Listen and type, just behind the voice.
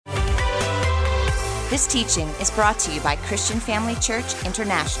This teaching is brought to you by Christian Family Church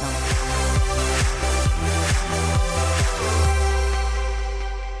International.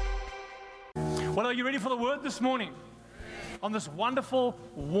 Well, are you ready for the word this morning? On this wonderful,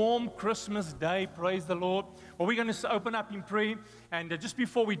 warm Christmas day, praise the Lord. Well, we're going to open up in prayer. And just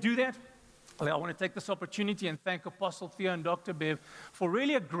before we do that, I want to take this opportunity and thank Apostle Theo and Dr. Bev for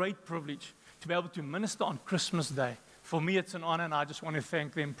really a great privilege to be able to minister on Christmas Day. For me, it's an honor, and I just want to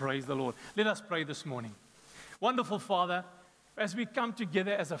thank them. Praise the Lord. Let us pray this morning. Wonderful Father, as we come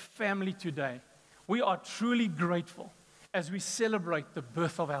together as a family today, we are truly grateful as we celebrate the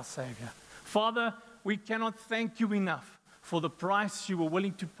birth of our Savior. Father, we cannot thank you enough for the price you were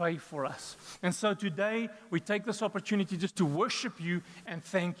willing to pay for us. And so today, we take this opportunity just to worship you and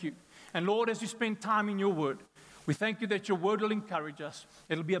thank you. And Lord, as you spend time in your word, we thank you that your word will encourage us.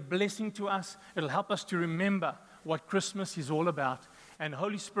 It'll be a blessing to us. It'll help us to remember what Christmas is all about. And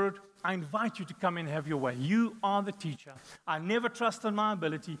Holy Spirit, I invite you to come and have your way. You are the teacher. I never trust in my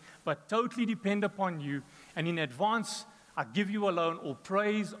ability, but totally depend upon you. And in advance, I give you alone all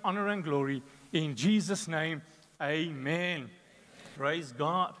praise, honor, and glory. In Jesus' name, amen. Praise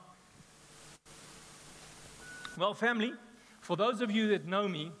God. Well, family, for those of you that know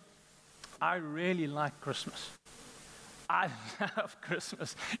me, I really like Christmas. I love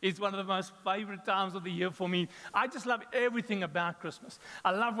Christmas. It's one of the most favorite times of the year for me. I just love everything about Christmas.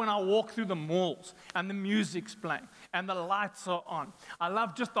 I love when I walk through the malls and the music's playing and the lights are on. I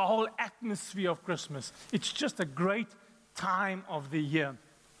love just the whole atmosphere of Christmas. It's just a great time of the year.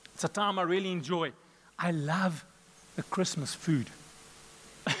 It's a time I really enjoy. I love the Christmas food.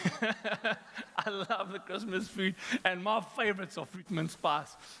 I love the Christmas food, and my favorites are fruit mince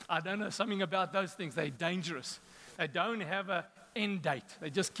pies. I don't know, something about those things, they're dangerous. They don't have an end date.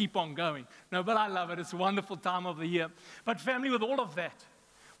 They just keep on going. No, but I love it. It's a wonderful time of the year. But family, with all of that,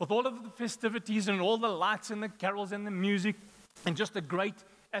 with all of the festivities and all the lights and the carols and the music and just a great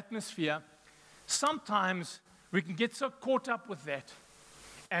atmosphere, sometimes we can get so caught up with that.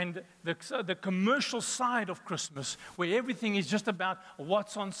 And the commercial side of Christmas, where everything is just about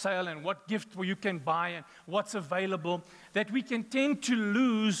what's on sale and what gift you can buy and what's available, that we can tend to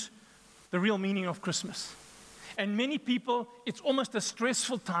lose the real meaning of Christmas. And many people, it's almost a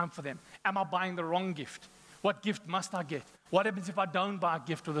stressful time for them. Am I buying the wrong gift? What gift must I get? What happens if I don't buy a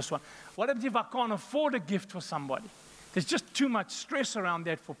gift for this one? What happens if I can't afford a gift for somebody? There's just too much stress around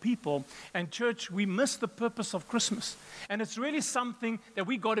that for people. And church, we miss the purpose of Christmas. And it's really something that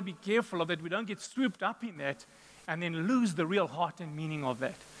we got to be careful of, that we don't get swooped up in that and then lose the real heart and meaning of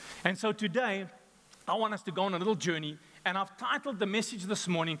that. And so today, I want us to go on a little journey. And I've titled the message this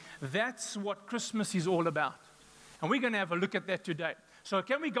morning, That's What Christmas is All About. And we're going to have a look at that today. So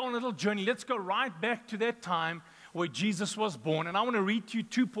can we go on a little journey? Let's go right back to that time where Jesus was born. And I want to read to you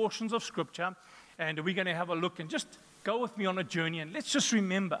two portions of Scripture. And we're going to have a look and just go with me on a journey. And let's just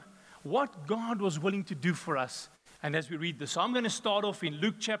remember what God was willing to do for us. And as we read this, so I'm going to start off in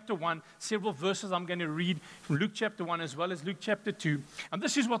Luke chapter 1. Several verses I'm going to read from Luke chapter 1 as well as Luke chapter 2. And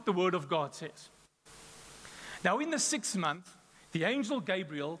this is what the Word of God says. Now in the 6th month, the angel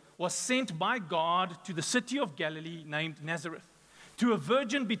Gabriel was sent by God to the city of Galilee named Nazareth, to a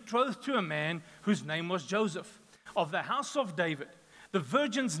virgin betrothed to a man whose name was Joseph, of the house of David. The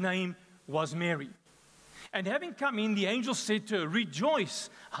virgin's name was Mary. And having come in, the angel said to her, Rejoice,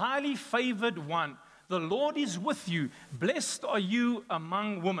 highly favored one. The Lord is with you. Blessed are you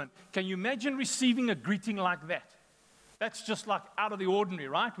among women. Can you imagine receiving a greeting like that? That's just like out of the ordinary,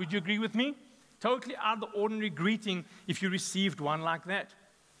 right? Would you agree with me? Totally out of the ordinary greeting if you received one like that.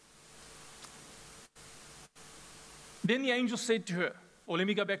 Then the angel said to her, or let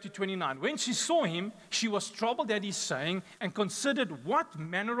me go back to 29. When she saw him, she was troubled at his saying and considered what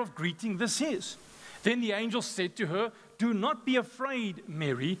manner of greeting this is. Then the angel said to her, Do not be afraid,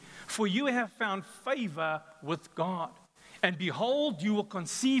 Mary, for you have found favor with God. And behold, you will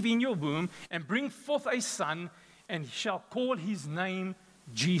conceive in your womb and bring forth a son, and shall call his name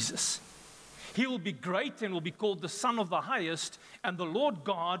Jesus. He will be great and will be called the Son of the Highest, and the Lord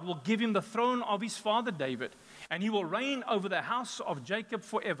God will give him the throne of his father David, and he will reign over the house of Jacob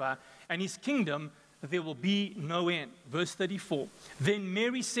forever, and his kingdom there will be no end. Verse 34. Then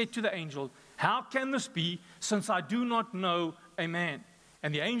Mary said to the angel, How can this be, since I do not know a man?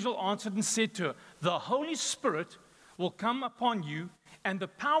 And the angel answered and said to her, The Holy Spirit will come upon you, and the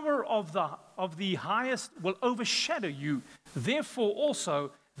power of the highest will overshadow you. Therefore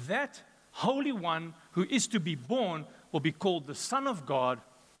also that Holy One who is to be born will be called the Son of God.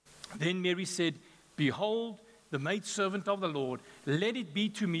 Then Mary said, Behold, the maidservant of the Lord, let it be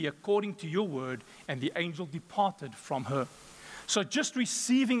to me according to your word. And the angel departed from her. So just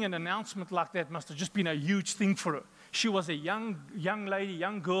receiving an announcement like that must have just been a huge thing for her. She was a young lady,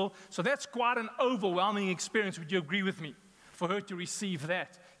 young girl. So that's quite an overwhelming experience. Would you agree with me? For her to receive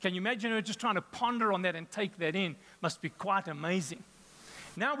that. Can you imagine her just trying to ponder on that and take that in? Must be quite amazing.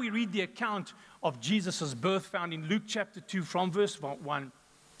 Now we read the account of Jesus' birth found in Luke chapter 2 from verse 1.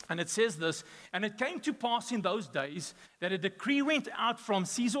 And it says this, "And it came to pass in those days that a decree went out from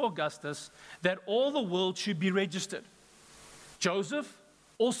Caesar Augustus that all the world should be registered. Joseph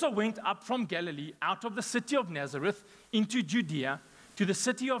also went up from Galilee out of the city of Nazareth into Judea to the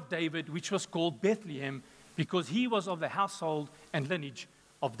city of David, which was called Bethlehem, because he was of the household and lineage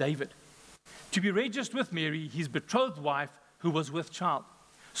of David, to be registered with Mary, his betrothed wife, who was with child.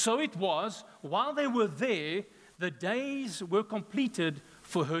 So it was, while they were there, the days were completed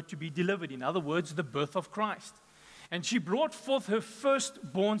for her to be delivered." In other words, the birth of Christ. "And she brought forth her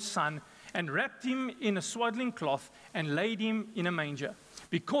firstborn son and wrapped him in a swaddling cloth and laid him in a manger,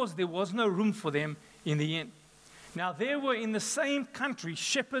 because there was no room for them in the inn. Now there were in the same country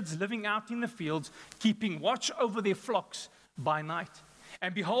shepherds living out in the fields, keeping watch over their flocks by night.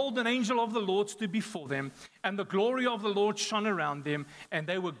 And behold, an angel of the Lord stood before them, and the glory of the Lord shone around them, and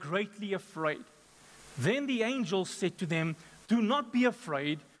they were greatly afraid. Then the angel said to them, 'Do not be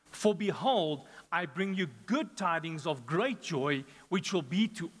afraid, for behold, I bring you good tidings of great joy, which will be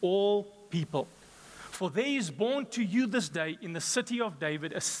to all people. For there is born to you this day in the city of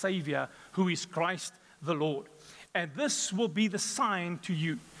David a Savior, who is Christ the Lord. And this will be the sign to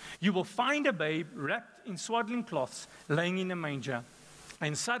you. You will find a babe wrapped in swaddling cloths, laying in a manger.'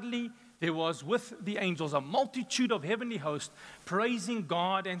 And suddenly there was with the angels a multitude of heavenly hosts, praising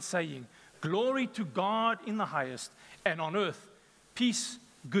God and saying, 'Glory to God in the highest, and on earth peace,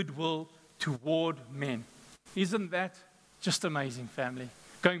 goodwill toward men.'" Isn't that just amazing, family?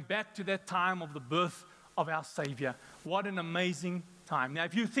 Going back to that time of the birth of our Savior. What an amazing time. Now,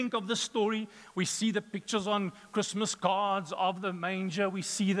 if you think of this story, we see the pictures on Christmas cards of the manger. We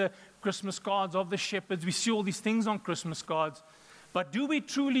see the Christmas cards of the shepherds. We see all these things on Christmas cards. But do we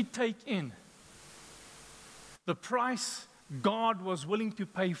truly take in the price God was willing to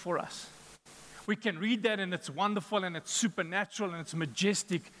pay for us? We can read that and it's wonderful and it's supernatural and it's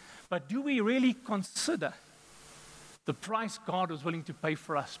majestic. But do we really consider the price God was willing to pay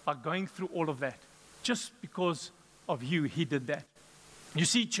for us by going through all of that? Just because of you, He did that. You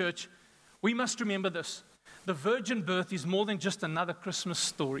see, church, we must remember this. The virgin birth is more than just another Christmas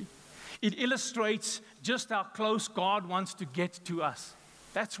story. It illustrates just how close God wants to get to us.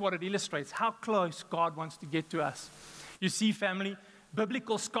 That's what it illustrates, how close God wants to get to us. You see, family,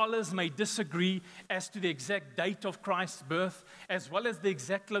 biblical scholars may disagree as to the exact date of Christ's birth, as well as the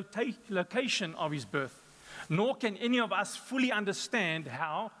exact location of His birth. Nor can any of us fully understand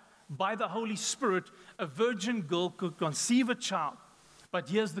how, by the Holy Spirit, a virgin girl could conceive a child. But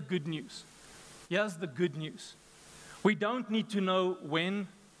here's the good news. Here's the good news. We don't need to know when,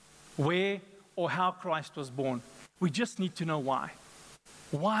 where, or how Christ was born. We just need to know why.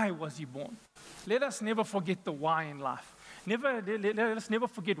 Why was He born? Let us never forget the why in life. Let us never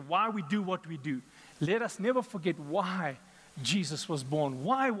forget why we do what we do. Let us never forget why Jesus was born.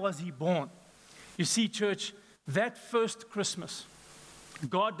 Why was He born? You see, church, that first Christmas,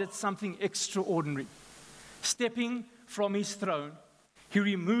 God did something extraordinary. Stepping from His throne, He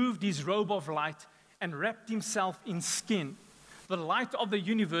removed His robe of light and wrapped Himself in skin. The light of the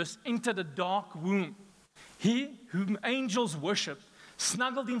universe entered a dark womb. He, whom angels worshiped,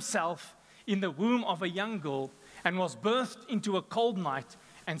 snuggled Himself in the womb of a young girl and was birthed into a cold night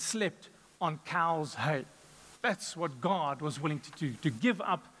and slept on cow's hay. That's what God was willing to do, to give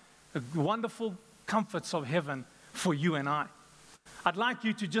up the wonderful comforts of heaven for you and I. I'd like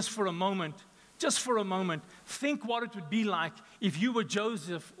you to just for a moment, think what it would be like if you were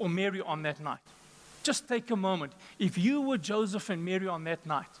Joseph or Mary on that night. Just take a moment. If you were Joseph and Mary on that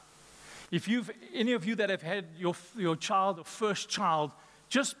night, any of you that have had your child or first child,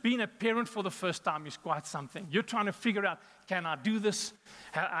 just being a parent for the first time is quite something. You're trying to figure out, can I do this?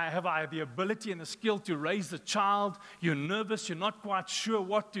 Have I the ability and the skill to raise the child? You're nervous. You're not quite sure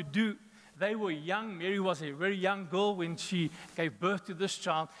what to do. They were young. Mary was a very young girl when she gave birth to this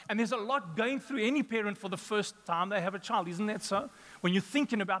child. And there's a lot going through any parent for the first time they have a child. Isn't that so? When you're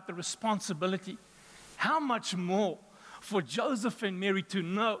thinking about the responsibility, how much more for Joseph and Mary to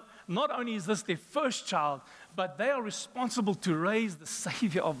know not only is this their first child, but they are responsible to raise the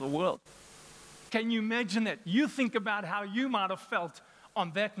Savior of the world. Can you imagine that? You think about how you might have felt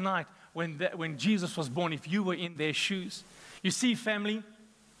on that night when Jesus was born, if you were in their shoes. You see, family,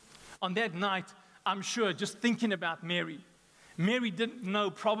 on that night, I'm sure, just thinking about Mary didn't know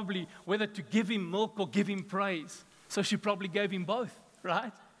probably whether to give Him milk or give Him praise. So she probably gave him both,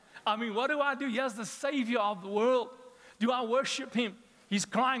 right? I mean, what do? Here's the Savior of the world. Do I worship him? He's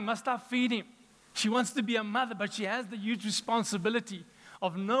crying. Must I feed him? She wants to be a mother, but she has the huge responsibility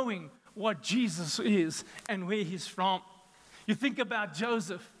of knowing what Jesus is and where he's from. You think about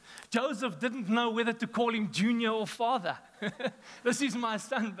Joseph. Joseph didn't know whether to call him junior or father. This is my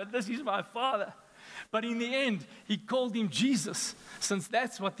son, but this is my father. But in the end, he called him Jesus, since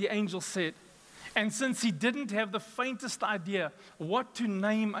that's what the angel said. And since he didn't have the faintest idea what to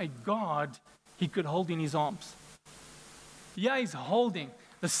name a God he could hold in his arms. Yeah, he's holding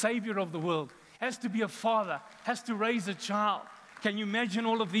the Savior of the world. Has to be a father, has to raise a child. Can you imagine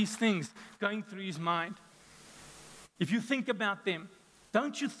all of these things going through his mind? If you think about them,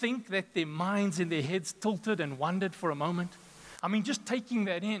 don't you think that their minds and their heads tilted and wondered for a moment? I mean, just taking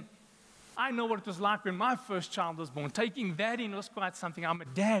that in. I know what it was like when my first child was born. Taking that in was quite something. I'm a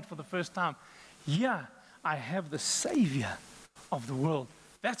dad for the first time. Yeah, I have the Savior of the world.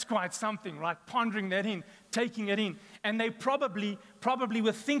 That's quite something, right? Pondering that in, taking it in. And they probably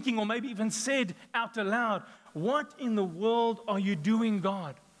were thinking, or maybe even said out aloud, what in the world are you doing,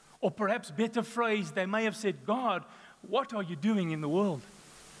 God? Or perhaps better phrase, they may have said, God, what are you doing in the world?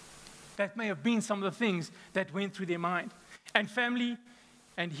 That may have been some of the things that went through their mind. And family,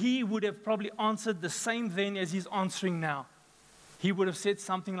 and he would have probably answered the same then as he's answering now. He would have said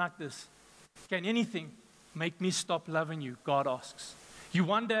something like this: can anything make me stop loving you? God asks. You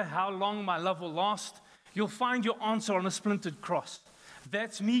wonder how long my love will last? You'll find your answer on a splintered cross.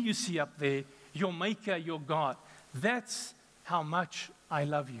 That's me you see up there, your maker, your God. That's how much I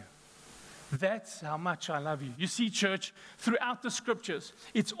love you. That's how much I love you. You see, church, throughout the scriptures,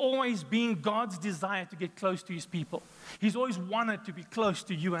 it's always been God's desire to get close to his people. He's always wanted to be close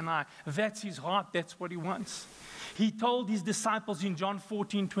to you and I. That's his heart. That's what he wants. He told his disciples in John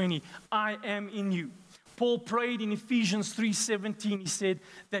 14:20, I am in you. Paul prayed in Ephesians 3:17, he said,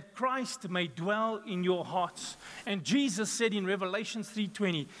 that Christ may dwell in your hearts. And Jesus said in Revelation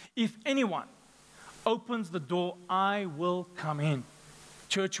 3:20, if anyone opens the door, I will come in.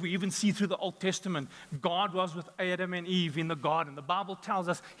 Church, we even see through the Old Testament, God was with Adam and Eve in the garden. The Bible tells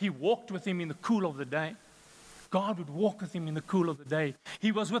us he walked with him in the cool of the day. God would walk with him in the cool of the day.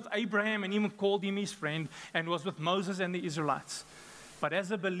 He was with Abraham and even called him his friend, and was with Moses and the Israelites. But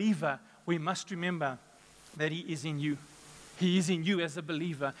as a believer, we must remember that he is in you. He is in you as a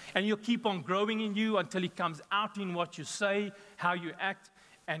believer. And he'll keep on growing in you until he comes out in what you say, how you act,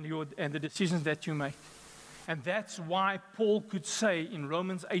 and the decisions that you make. And that's why Paul could say in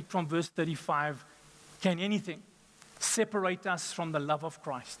Romans 8 from verse 35, can anything separate us from the love of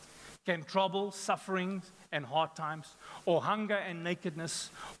Christ? Can trouble, sufferings, and hard times, or hunger and nakedness,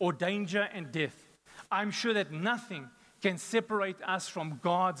 or danger and death? I'm sure that nothing can separate us from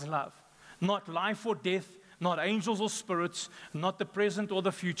God's love. Not life or death, not angels or spirits, not the present or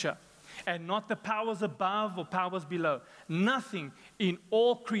the future, and not the powers above or powers below. Nothing in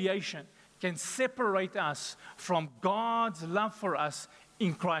all creation can separate us from God's love for us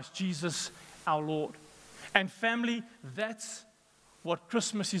in Christ Jesus our Lord. And family, that's what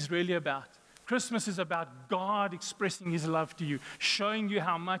Christmas is really about. Christmas is about God expressing his love to you, showing you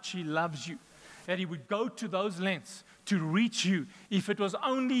how much he loves you, that he would go to those lengths to reach you. If it was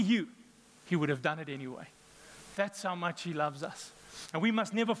only you, he would have done it anyway. That's how much he loves us. And we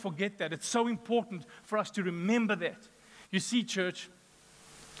must never forget that. It's so important for us to remember that. You see, church,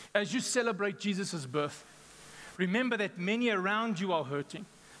 as you celebrate Jesus' birth, remember that many around you are hurting.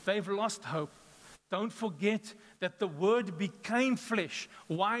 They've lost hope. Don't forget that the Word became flesh.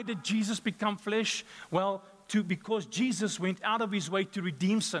 Why did Jesus become flesh? Well, because Jesus went out of his way to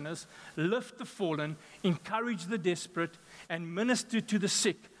redeem sinners, lift the fallen, encourage the desperate, and minister to the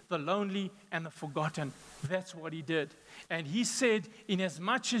sick, the lonely, and the forgotten. That's what he did. And he said,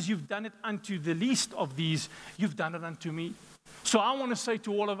 inasmuch as you've done it unto the least of these, you've done it unto me. So I want to say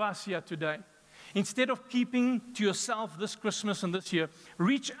to all of us here today, instead of keeping to yourself this Christmas and this year,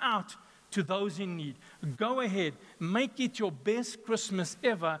 reach out to those in need. Go ahead, make it your best Christmas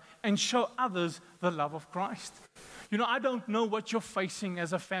ever, and show others the love of Christ. You know, I don't know what you're facing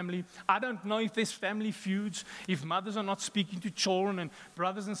as a family. I don't know if there's family feuds, if mothers are not speaking to children and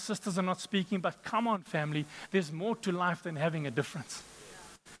brothers and sisters are not speaking, but come on, family, there's more to life than having a difference.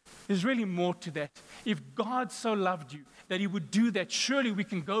 There's really more to that. If God so loved you that he would do that, surely we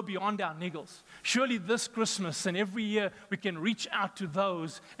can go beyond our niggles. Surely this Christmas and every year we can reach out to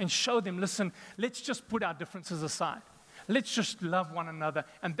those and show them, listen, let's just put our differences aside. Let's just love one another.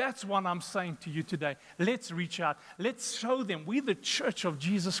 And that's what I'm saying to you today. Let's reach out. Let's show them, we're the church of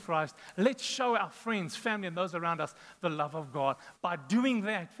Jesus Christ. Let's show our friends, family, and those around us the love of God. By doing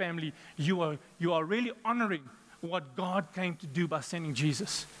that, family, you are really honoring what God came to do by sending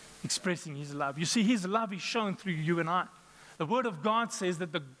Jesus, expressing his love. You see, his love is shown through you and I. The Word of God says that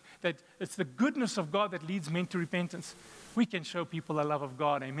it's the goodness of God that leads men to repentance. We can show people the love of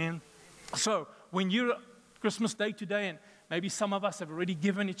God, amen? So, when you're Christmas Day today, and maybe some of us have already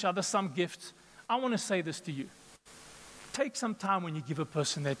given each other some gifts, I want to say this to you. Take some time when you give a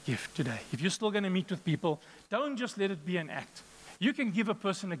person that gift today. If you're still going to meet with people, don't just let it be an act. You can give a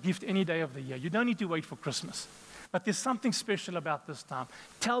person a gift any day of the year. You don't need to wait for Christmas. But there's something special about this time.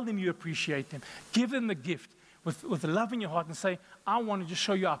 Tell them you appreciate them. Give them the gift with love in your heart and say, I want to just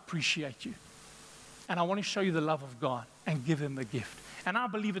show you I appreciate you. And I want to show you the love of God, and give them the gift. And I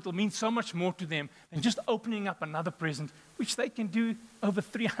believe it will mean so much more to them than just opening up another present, which they can do over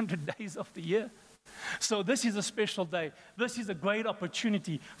 300 days of the year. So this is a special day. This is a great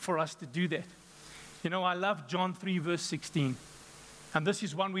opportunity for us to do that. You know, I love John 3, verse 16. And this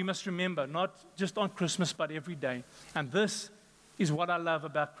is one we must remember, not just on Christmas, but every day. And this is what I love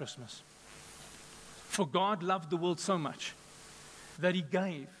about Christmas. For God loved the world so much that he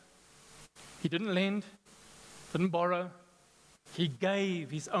gave. He didn't lend, didn't borrow. He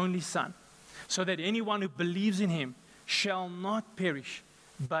gave his only Son, so that anyone who believes in him shall not perish,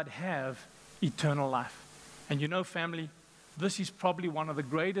 but have eternal life. And you know, family, this is probably one of the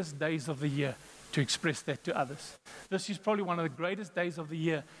greatest days of the year to express that to others. This is probably one of the greatest days of the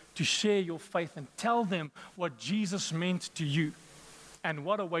year to share your faith and tell them what Jesus meant to you. And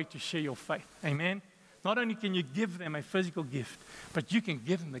what a way to share your faith. Amen? Not only can you give them a physical gift, but you can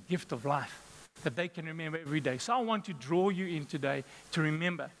give them the gift of life that they can remember every day. So I want to draw you in today to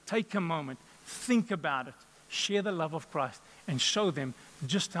remember. Take a moment, think about it, share the love of Christ, and show them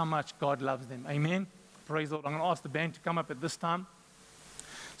just how much God loves them. Amen? Praise the Lord. I'm going to ask the band to come up at this time.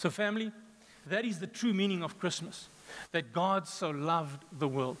 So family, that is the true meaning of Christmas, that God so loved the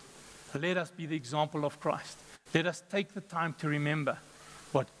world. Let us be the example of Christ. Let us take the time to remember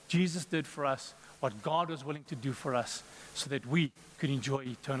what Jesus did for us, what God was willing to do for us, so that we could enjoy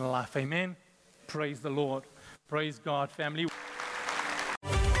eternal life. Amen? Praise the Lord. Praise God, family.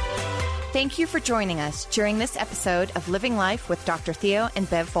 Thank you for joining us during this episode of Living Life with Dr. Theo and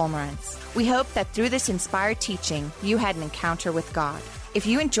Bev Vollmerans. We hope that through this inspired teaching, you had an encounter with God. If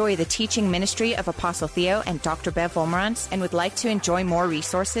you enjoy the teaching ministry of Apostle Theo and Dr. Bev Vollmerans and would like to enjoy more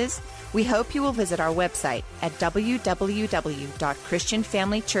resources, we hope you will visit our website at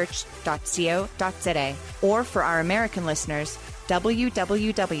www.christianfamilychurch.co.za, or for our American listeners,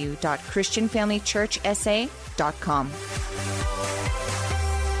 www.christianfamilychurchsa.com.